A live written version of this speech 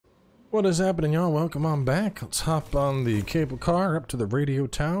What is happening, y'all? Welcome on back. Let's hop on the cable car up to the radio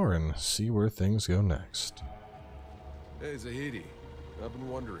tower and see where things go next. Hey, Zahidi. I've been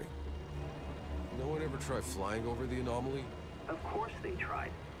wondering. No one ever tried flying over the anomaly? Of course they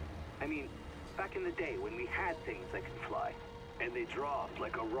tried. I mean, back in the day when we had things that could fly. And they dropped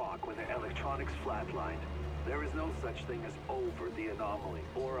like a rock when their electronics flatlined. There is no such thing as over the anomaly,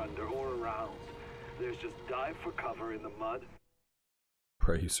 or under, or around. There's just dive for cover in the mud.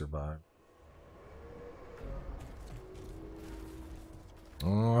 Pray you survive.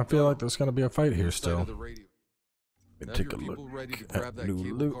 Oh, I feel like there's gonna be a fight here still. Take a look ready to grab that new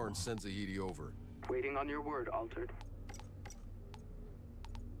cable loot. car and send Zahidi over. Waiting on your word, Altered.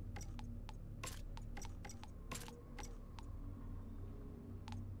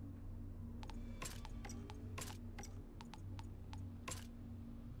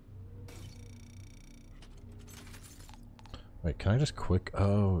 Wait, can I just quick?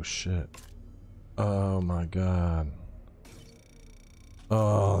 Oh shit. Oh my god.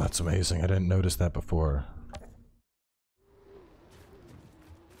 Oh, that's amazing. I didn't notice that before.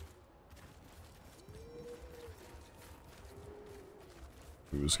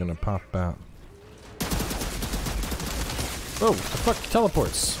 Who's gonna pop out? Oh, the fuck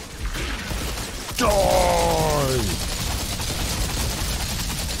teleports. Die!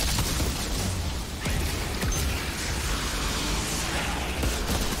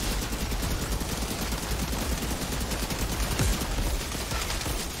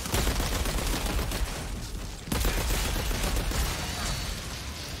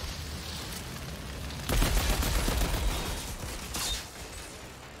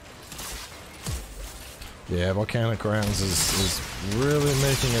 Yeah, volcanic rounds is really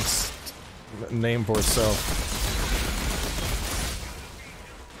making its name for itself.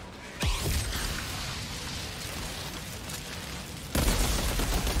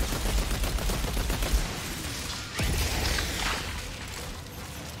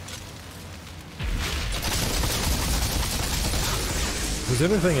 The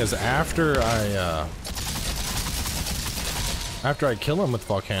other thing is, after I kill him with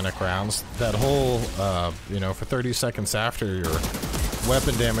volcanic rounds, that whole, you know, for 30 seconds after your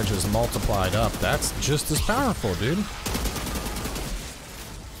weapon damage is multiplied up, that's just as powerful, dude.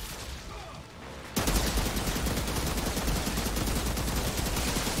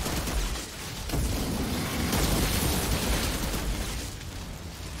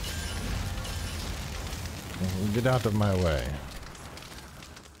 Get out of my way.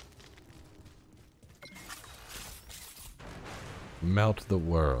 Melt the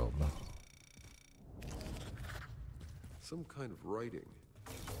world. Some kind of writing.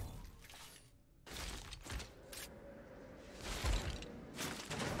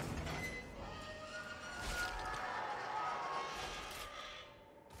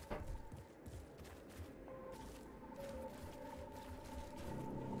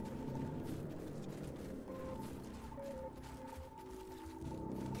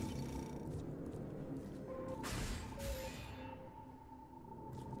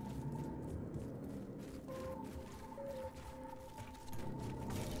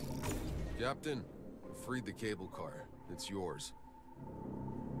 Captain, I freed the cable car. It's yours.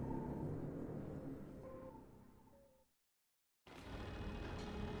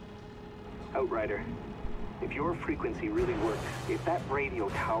 Outrider, if your frequency really works, if that radio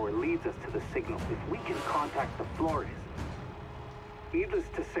tower leads us to the signal, if we can contact the Flores, needless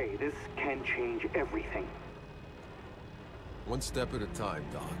to say, this can change everything. One step at a time,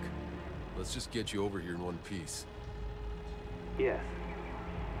 Doc. Let's just get you over here in one piece. Yes.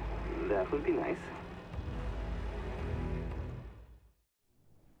 That would be nice.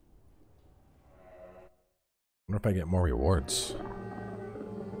 I wonder if I get more rewards.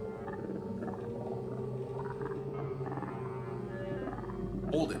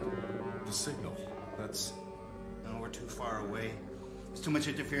 Hold it. The signal. That's... No, we're too far away. There's too much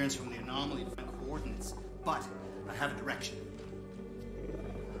interference from the anomaly to find coordinates. But I have a direction.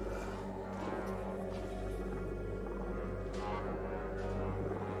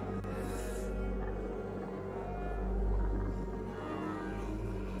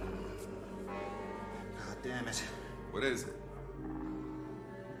 Damn it. What is it?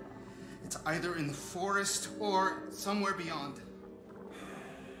 It's either in the forest or somewhere beyond.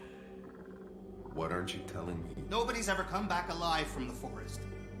 What aren't you telling me? Nobody's ever come back alive from the forest.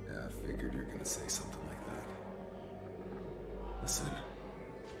 Yeah, I figured you're gonna say something like that. Listen.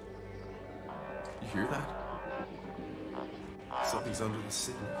 You hear that? Something's under the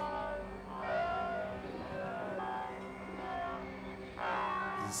signal.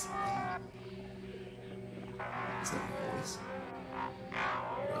 Is Is that a voice?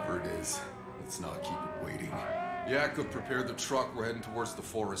 Whatever it is. Let's not keep it waiting. Yakov, prepare the truck. We're heading towards the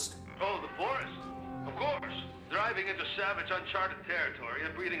forest. Oh, the forest? Of course. Driving into savage, uncharted territory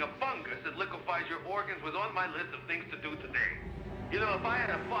and breeding a fungus that liquefies your organs was on my list of things to do today. You know, if I had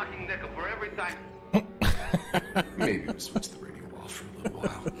a fucking nickel for every time... Maybe we'll switch the radio off for a little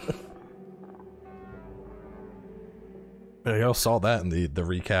while. Yeah, y'all saw that in the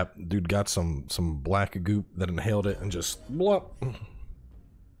recap. Dude got some black goop that inhaled it and just blop.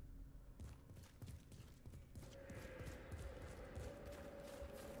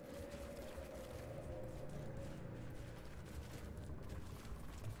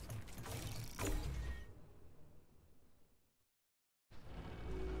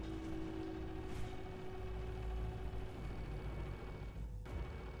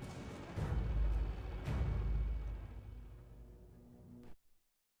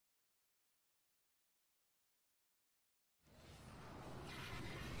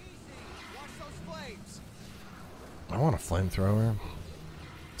 I want a flamethrower.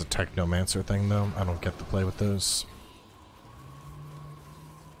 It's a technomancer thing though. I don't get to play with those.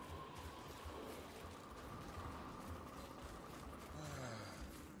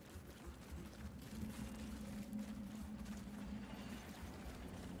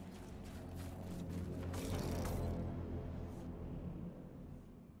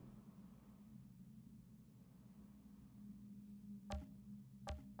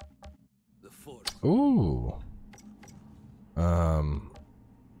 Ooh.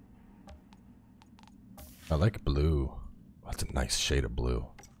 I like blue. That's a nice shade of blue.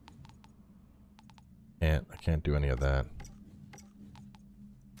 I can't do any of that.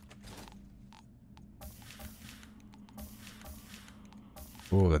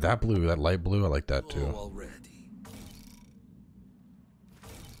 Ooh, that blue, that light blue, I like that too.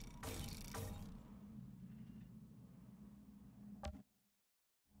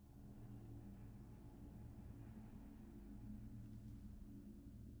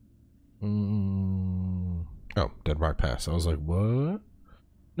 Oh, Dead Rock Pass. I was like, what?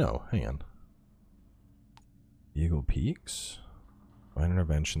 No, hang on. Eagle Peaks? Fine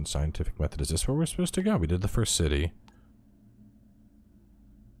intervention, scientific method. Is this where we're supposed to go? We did the first city.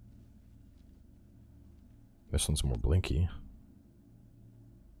 This one's more blinky.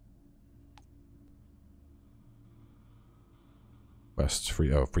 West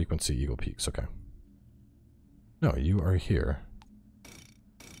free. Oh, frequency Eagle Peaks. Okay. No, you are here.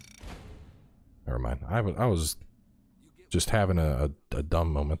 Never mind. I was just having a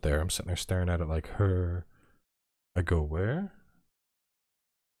dumb moment there. I'm sitting there staring at it like her. I go where?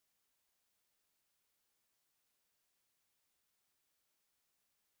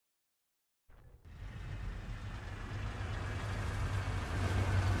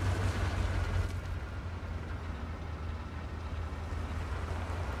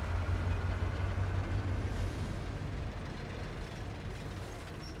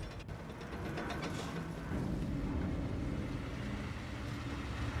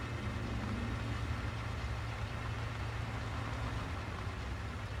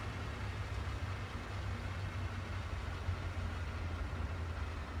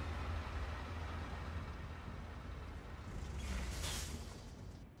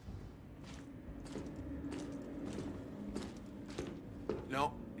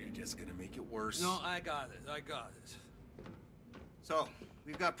 No, you're just gonna make it worse. No, I got it. I got it. So,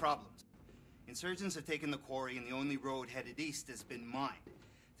 we've got problems. Insurgents have taken the quarry, and the only road headed east has been mined.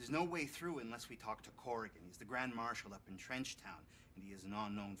 There's no way through unless we talk to Corrigan. He's the Grand Marshal up in Trenchtown, and he is not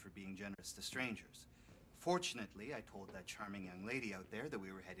known for being generous to strangers. Fortunately, I told that charming young lady out there that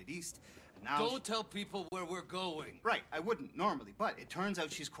we were headed east, and now... Don't tell people where we're going. Right, I wouldn't normally, but it turns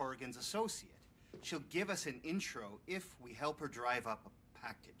out she's Corrigan's associate. She'll give us an intro if we help her drive up a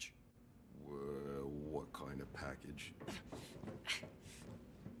package. What kind of package?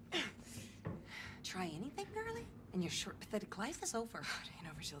 Try anything, girlie, and your short, pathetic life is over.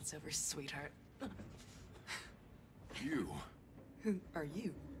 Ain't over till it's over, sweetheart. You. Who are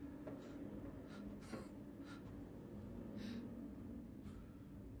you?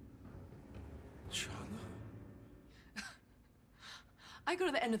 Chana. I go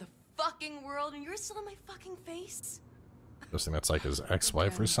to the end of the fucking world, and you're still in my fucking face? I think that's like his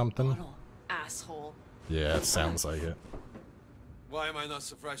ex-wife or something. Asshole. Yeah, it sounds like it. Why am I not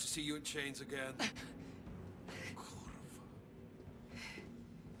surprised to see you in chains again?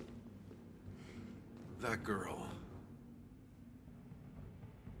 That girl.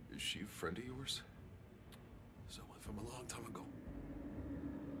 Is she a friend of yours? Someone from a long time ago.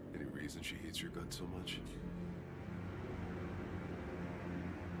 Any reason she hates your gut so much?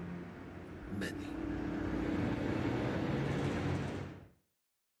 Many.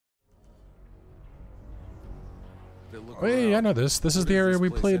 Hey, I know this. This is the area we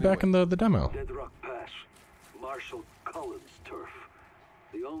played back in the demo. Dead Rock Pass, Marshal Cullen's turf.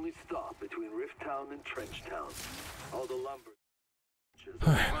 The only stop between Rift Town and Trench Town. All the lumber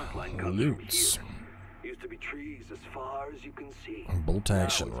frontline comes from here. Used to be trees as far as you can see. Bolt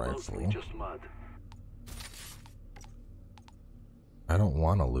action Now it's mostly rifle. just mud. I don't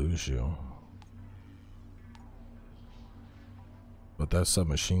want to lose you. But that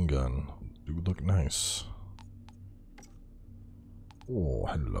submachine gun do look nice. Oh,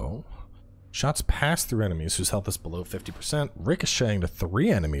 hello. Shots pass through enemies whose health is below 50%, ricocheting to 3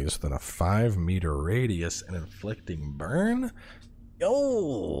 enemies within a 5-meter radius and inflicting burn?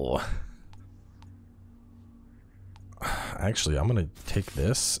 Yo! Actually, I'm gonna take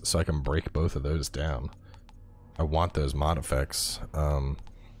this so I can break both of those down. I want those mod effects.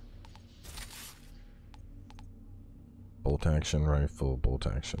 Bolt action rifle, bolt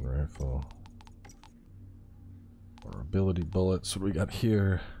action rifle. Or ability bullets. What do we got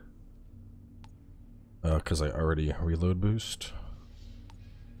here? Because I already reload boost.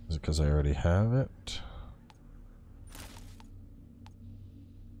 Is it because I already have it?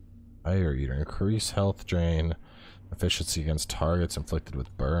 Fire eater, increase health drain, efficiency against targets inflicted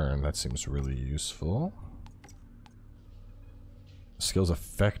with burn. That seems really useful. Skill's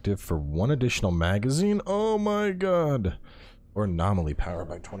effective for 1 additional magazine. Oh my god! Or anomaly power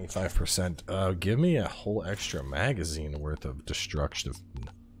by 25%. Give me a whole extra magazine worth of destructive.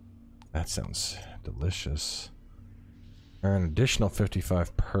 That sounds delicious. Earn additional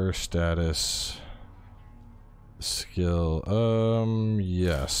 55 per status. Skill.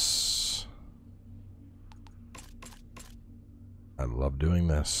 Yes. I love doing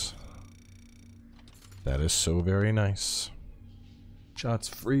this. That is so very nice. Shots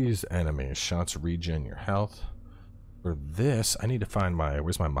freeze enemies. Shots regen your health. For this, I need to find my...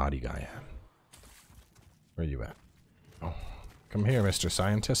 Where's my Mahdi guy at? Where are you at? Oh, come here, Mr.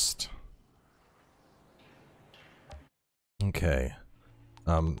 Scientist. Okay.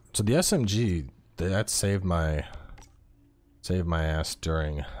 So the SMG, that saved my ass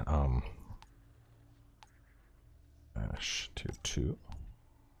during Dash 2-2.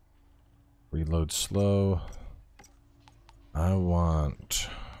 Reload slow. I want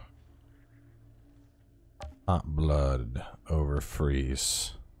hot blood over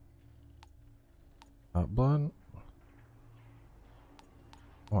freeze. Hot blood?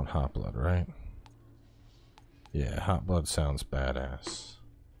 I want hot blood, right? Yeah, hot blood sounds badass.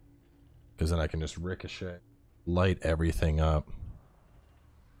 Because then I can just ricochet, light everything up,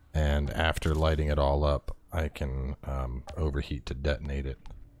 and after lighting it all up, I can overheat to detonate it.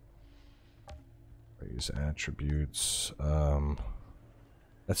 Raise attributes.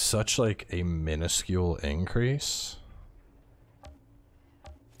 That's such like a minuscule increase.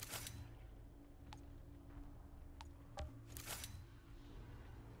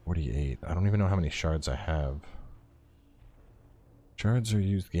 $48. I don't even know how many shards I have. Shards are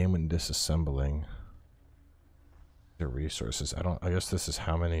used game when disassembling. The resources. I guess this is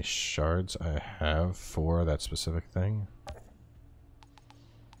how many shards I have for that specific thing.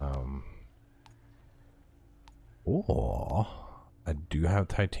 Oh, I do have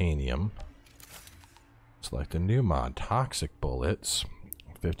titanium. Select a new mod. Toxic bullets.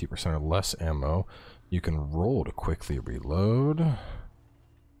 50% or less ammo. You can roll to quickly reload.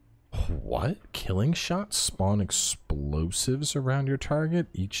 What? Killing shots spawn explosives around your target,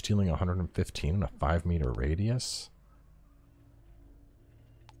 each dealing 115 in a 5-meter radius?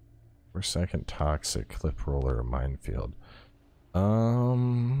 Per second toxic, clip roller, minefield.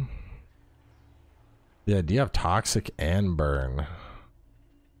 Yeah, do you have toxic and burn?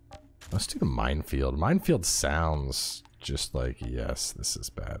 Let's do the minefield. Minefield sounds just like, yes, this is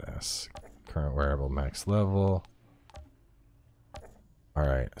badass. Current wearable max level.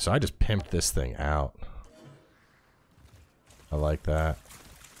 Alright, so I just pimped this thing out. I like that.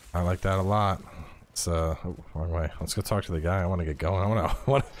 I like that a lot. It's oh, wrong way. Let's go talk to the guy. I want to get going. I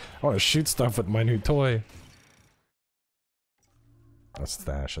want to shoot stuff with my new toy. That's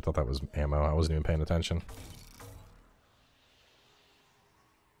stash. I thought that was ammo. I wasn't even paying attention.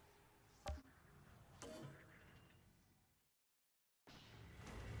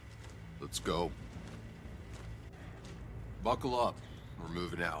 Let's go. Buckle up. We're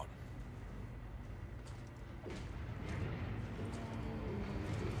moving out.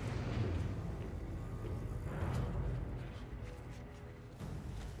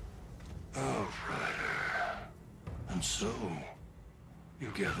 Outrider. And so, you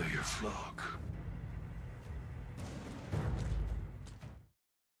gather your flock.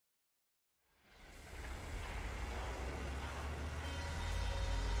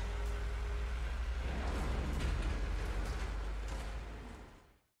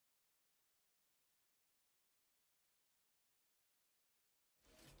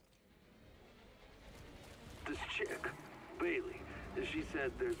 chick, Bailey. She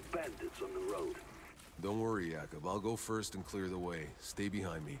said there's bandits on the road. Don't worry, Jacob. I'll go first and clear the way. Stay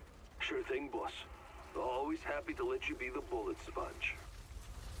behind me. Sure thing, boss. Always happy to let you be the bullet sponge.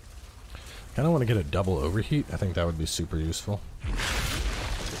 Kind of want to get a double overheat. I think that would be super useful.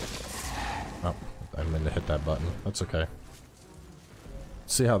 Oh, I meant to hit that button. That's okay.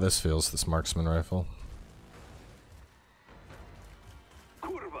 Let's see how this feels, this marksman rifle.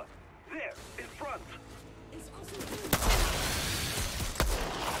 Kurva! There! In front!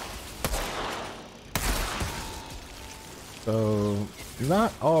 So,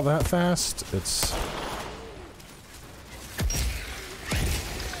 not all that fast. It's...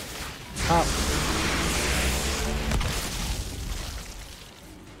 Up.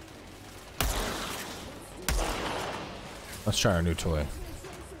 Let's try our new toy.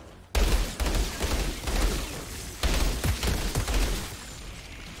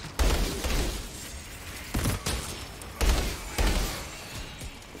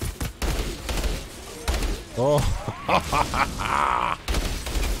 Oh,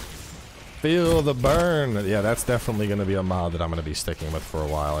 feel the burn. Yeah, that's definitely going to be a mod that I'm going to be sticking with for a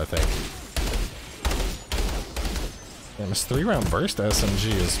while, I think. Damn, this 3-round burst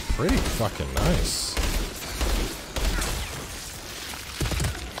SMG is pretty fucking nice.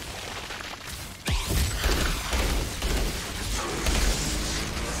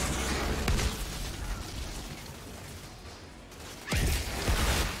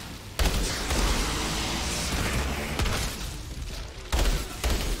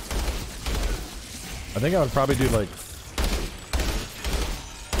 I think I would probably do like...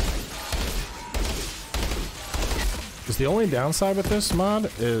 Because the only downside with this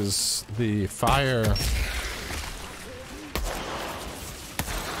mod is the fire... The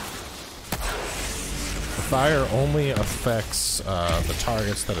fire only affects the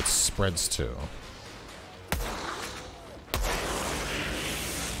targets that it spreads to.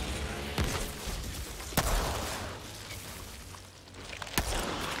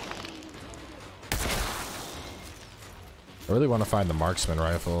 I really want to find the marksman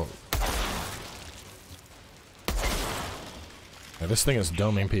rifle. Yeah, this thing is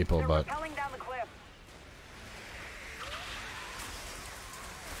doming people, but...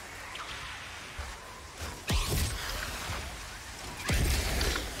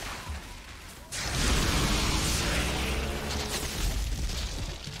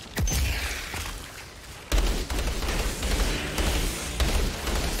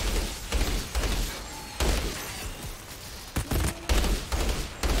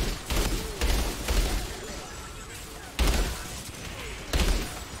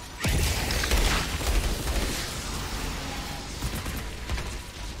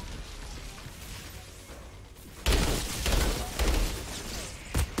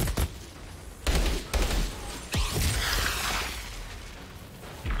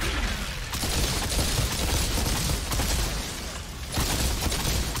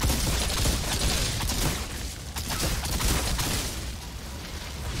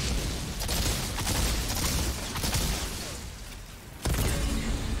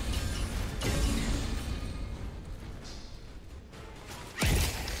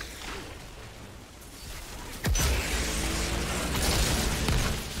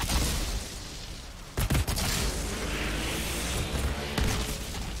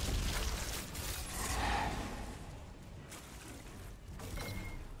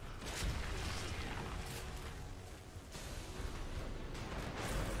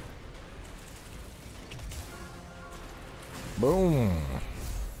 Boom.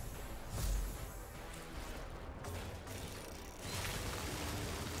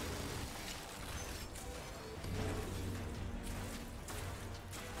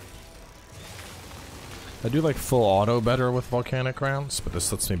 I do like full auto better with volcanic rounds, but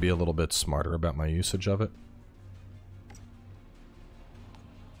this lets me be a little bit smarter about my usage of it.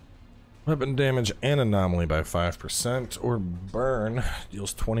 Weapon damage and anomaly by 5%, or burn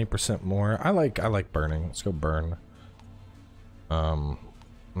deals 20% more. I like burning. Let's go burn. And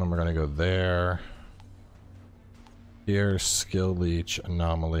then we're gonna go there. Here, skill leech,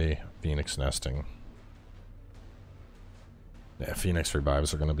 anomaly, phoenix nesting. Yeah, phoenix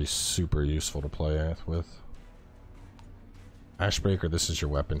revives are gonna be super useful to play with. Ashbreaker, this is your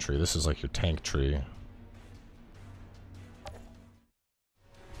weapon tree. This is like your tank tree.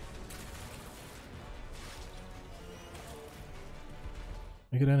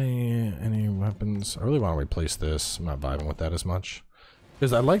 I get any weapons? I really want to replace this. I'm not vibing with that as much.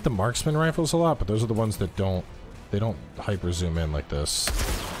 Because I like the marksman rifles a lot, but those are the ones that don't hyper zoom in like this.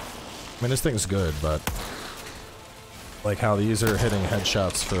 I mean, this thing's good, but like how these are hitting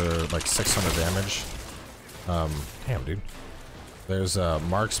headshots for like 600 damage. Damn, dude. There's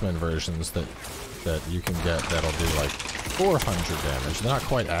marksman versions that you can get that'll do like 400 damage. They're not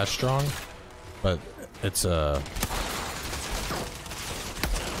quite as strong, but it's a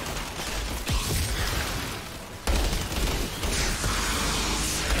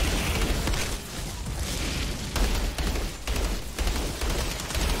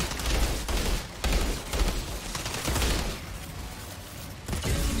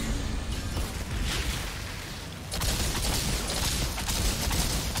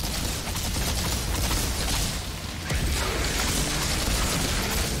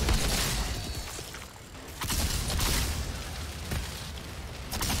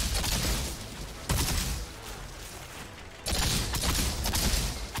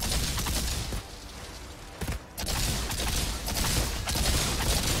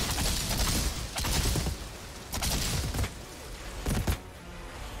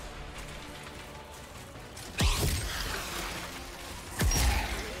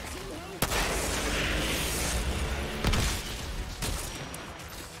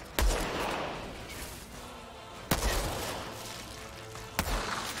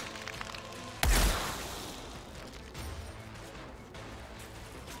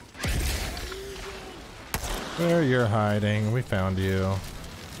There you're hiding. We found you.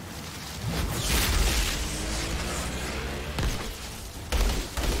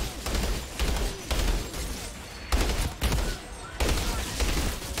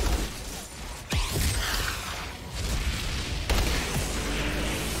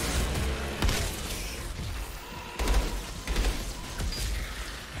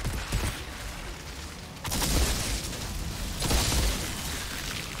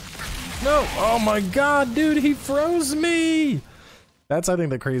 No! Oh my god, dude, he froze me! That's, I think,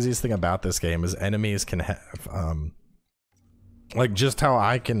 the craziest thing about this game is enemies can have, like, just how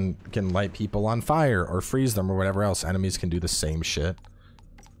I can light people on fire or freeze them or whatever else, enemies can do the same shit.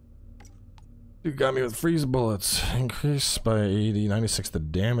 You got me with freeze bullets. Increase by 80, 96 the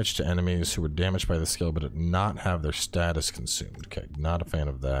damage to enemies who were damaged by the skill but did not have their status consumed. Okay, not a fan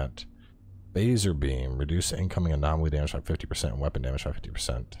of that. Phaser beam, reduce incoming anomaly damage by 50% and weapon damage by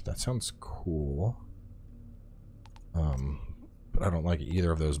 50%. That sounds cool. But I don't like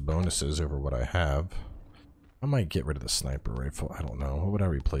either of those bonuses over what I have. I might get rid of the sniper rifle. I don't know. What would I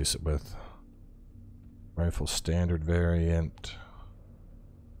replace it with? Rifle standard variant.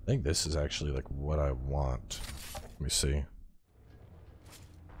 I think this is actually like what I want. Let me see.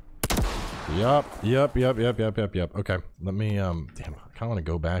 Yup. Okay, let me, damn, I kinda wanna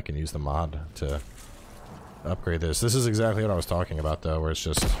go back and use the mod to upgrade this. This is exactly what I was talking about, though, where it's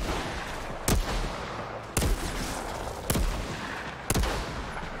just...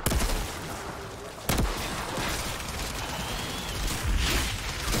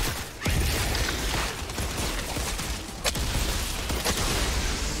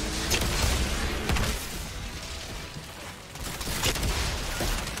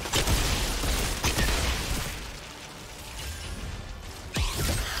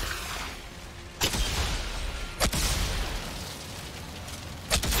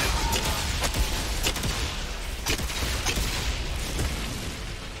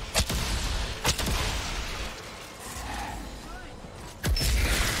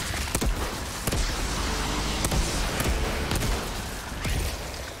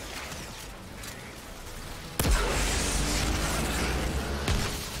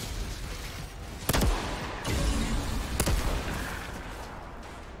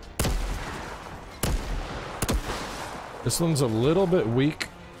 This one's a little bit weak.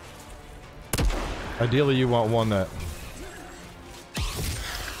 Ideally, you want one that...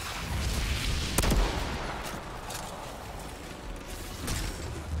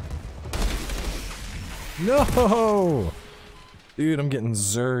 No! Dude, I'm getting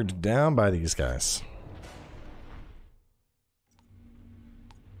zerged down by these guys.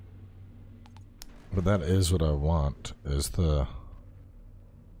 But that is what I want, is the...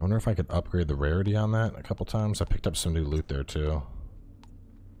 I wonder if I could upgrade the rarity on that a couple times. I picked up some new loot there too.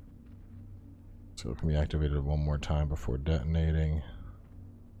 So it can be activated one more time before detonating.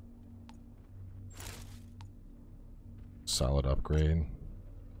 Solid upgrade.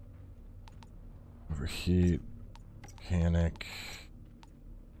 Overheat. Mechanic.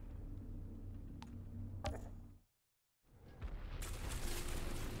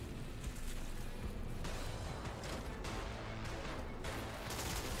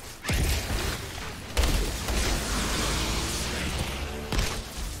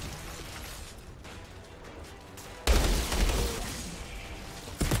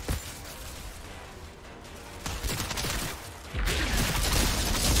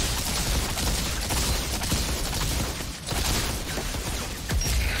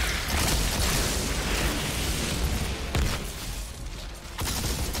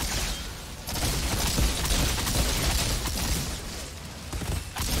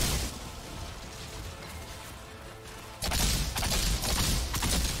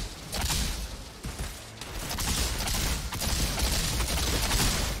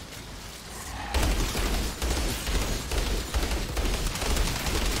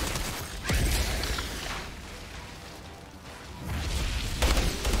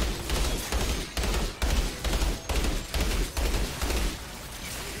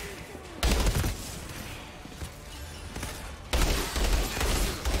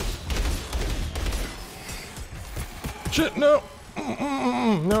 Shit, no!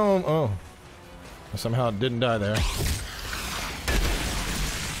 No, oh. I somehow didn't die there.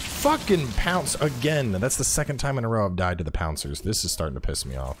 Fucking pounce again! That's the second time in a row I've died to the pouncers. This is starting to piss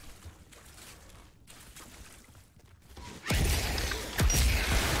me off.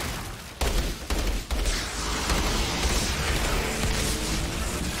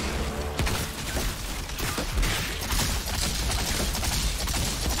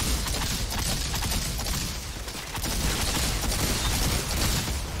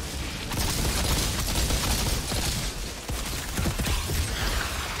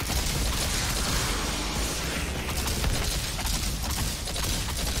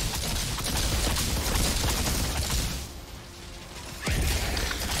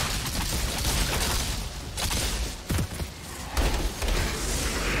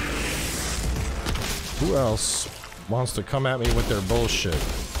 Who else wants to come at me with their bullshit?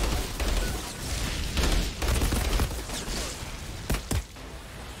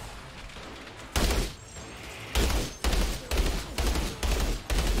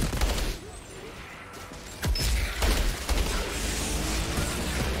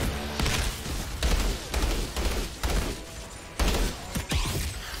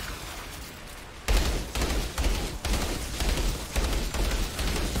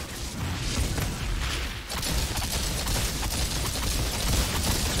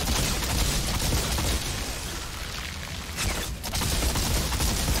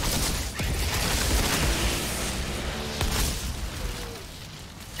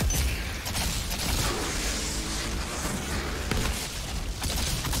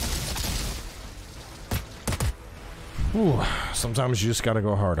 Ooh, sometimes you just gotta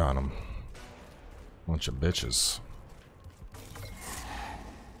go hard on them. Bunch of bitches.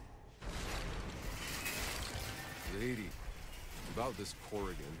 Lady, about this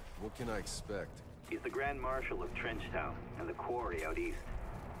Corrigan, what can I expect? He's the Grand Marshal of Trenchtown and the quarry out east.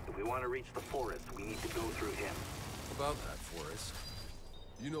 If we want to reach the forest, we need to go through him. About that forest.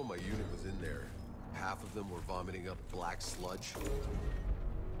 You know my unit was in there. Half of them were vomiting up black sludge.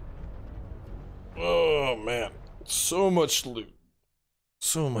 Oh man, so much loot.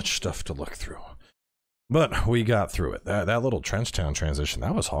 So much stuff to look through. But we got through it. That little Trenchtown transition,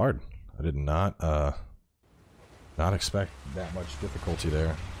 that was hard. I did not expect that much difficulty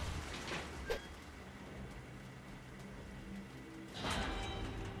there.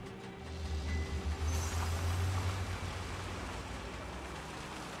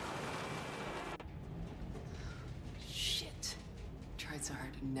 Shit. Tried so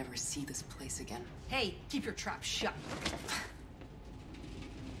hard to never see this place again. Hey, keep your trap shut.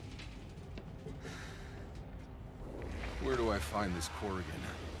 Where do I find this Corrigan?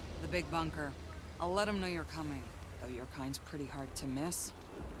 The big bunker. I'll let him know you're coming, though your kind's pretty hard to miss.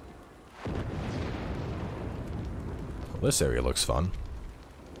 This area looks fun.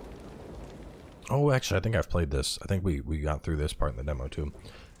 Oh, actually, I think I've played this. I think we got through this part in the demo, too.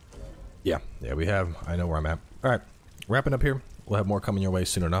 Yeah, we have. I know where I'm at. Alright, wrapping up here. We'll have more coming your way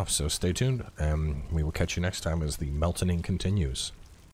soon enough, so stay tuned, and we will catch you next time as the melting continues.